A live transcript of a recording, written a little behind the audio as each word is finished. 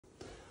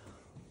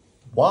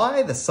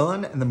Why the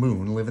Sun and the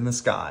Moon Live in the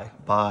Sky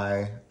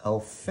by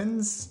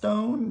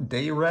Elphinstone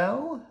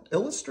Dayrell,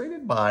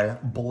 illustrated by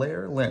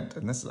Blair Lent.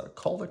 And this is a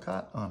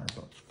Caldecott honor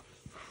book.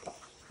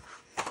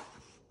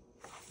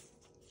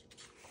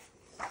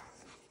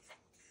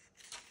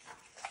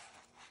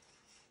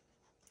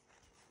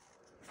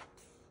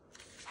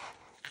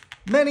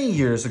 Many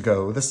years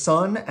ago, the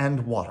sun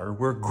and water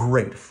were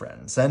great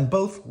friends, and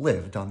both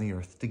lived on the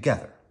earth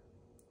together.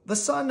 The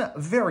sun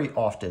very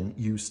often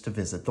used to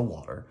visit the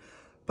water,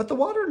 but the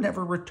water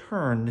never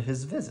returned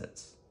his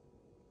visits.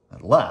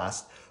 At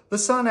last, the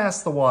sun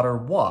asked the water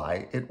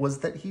why it was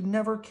that he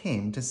never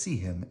came to see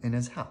him in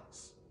his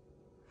house.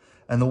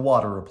 And the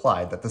water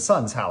replied that the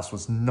sun's house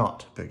was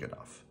not big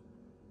enough,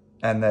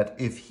 and that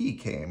if he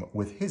came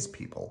with his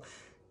people,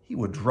 he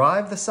would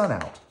drive the sun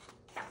out.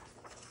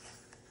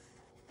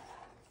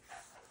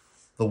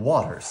 The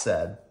water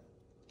said,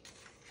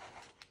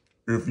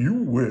 "If you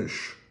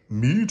wish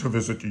me to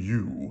visit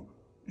you,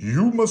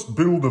 you must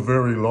build a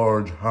very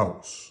large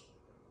house.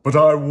 But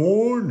I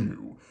warn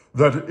you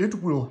that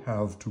it will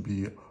have to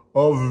be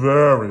a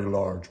very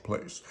large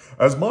place,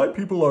 as my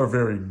people are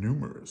very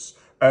numerous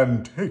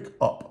and take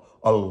up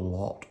a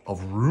lot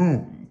of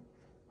room."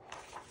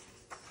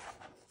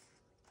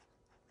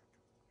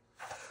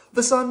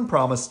 The sun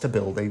promised to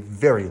build a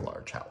very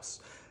large house,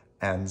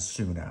 and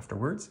soon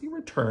afterwards he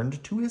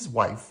returned to his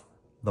wife,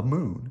 the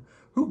moon,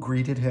 who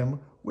greeted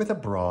him with a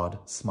broad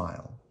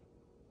smile.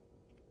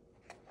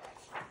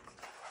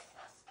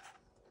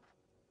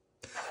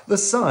 The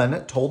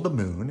sun told the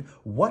moon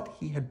what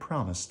he had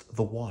promised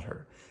the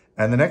water,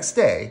 and the next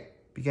day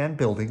began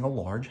building a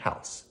large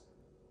house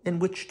in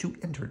which to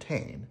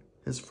entertain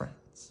his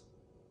friends.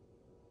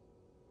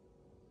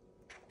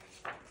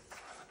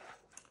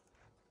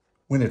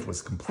 When it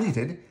was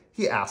completed,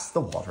 he asked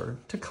the water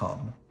to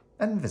come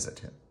and visit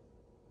him.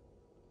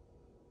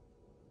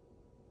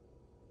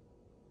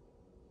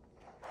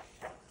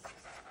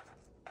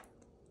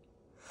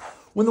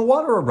 When the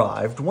water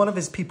arrived, one of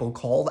his people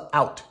called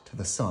out to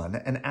the sun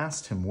and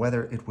asked him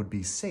whether it would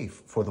be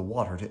safe for the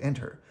water to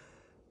enter.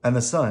 And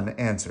the sun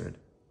answered,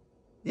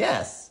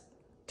 "Yes,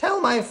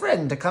 tell my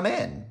friend to come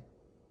in."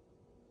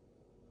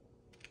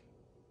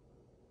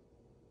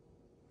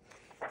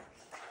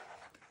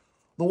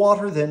 The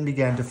water then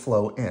began to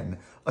flow in,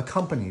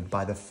 accompanied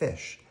by the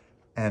fish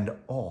and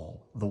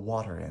all the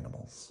water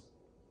animals.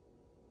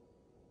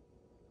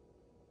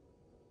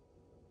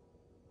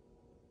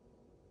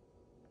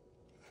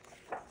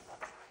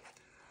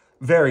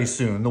 Very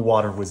soon, the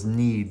water was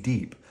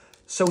knee-deep,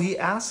 so he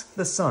asked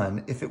the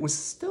sun if it was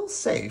still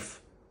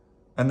safe,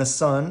 and the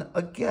sun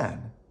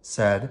again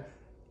said,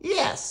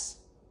 "Yes."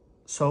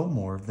 So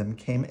more of them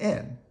came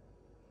in,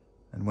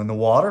 and when the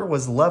water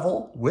was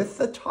level with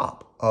the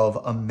top of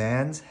a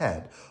man's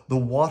head, the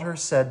water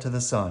said to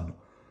the sun,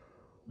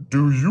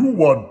 "Do you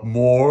want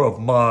more of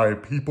my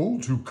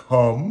people to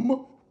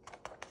come?"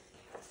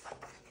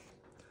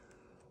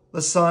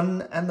 The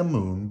sun and the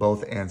moon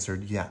both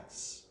answered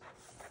yes,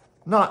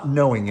 not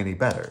knowing any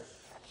better.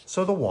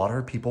 So the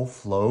water people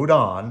flowed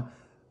on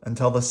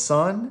until the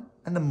sun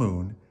and the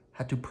moon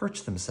had to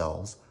perch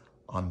themselves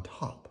on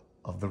top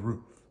of the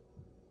roof.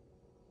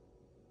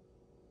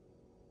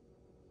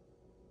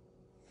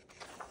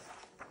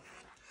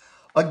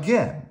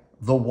 Again,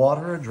 the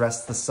water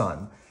addressed the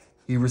sun.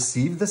 He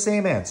received the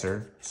same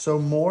answer, so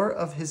more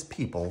of his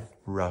people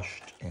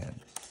rushed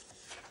in.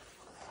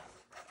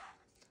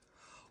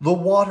 The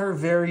water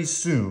very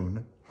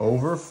soon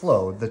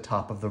overflowed the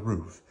top of the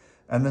roof,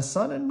 and the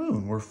sun and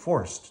moon were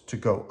forced to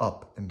go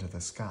up into the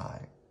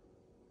sky,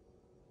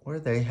 where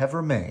they have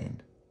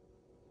remained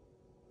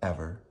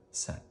ever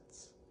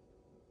since.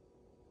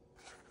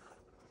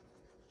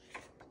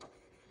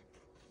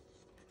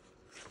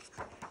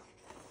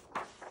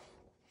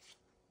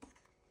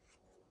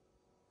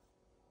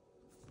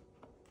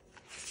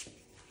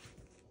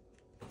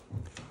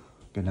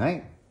 Good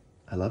night.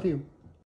 I love you.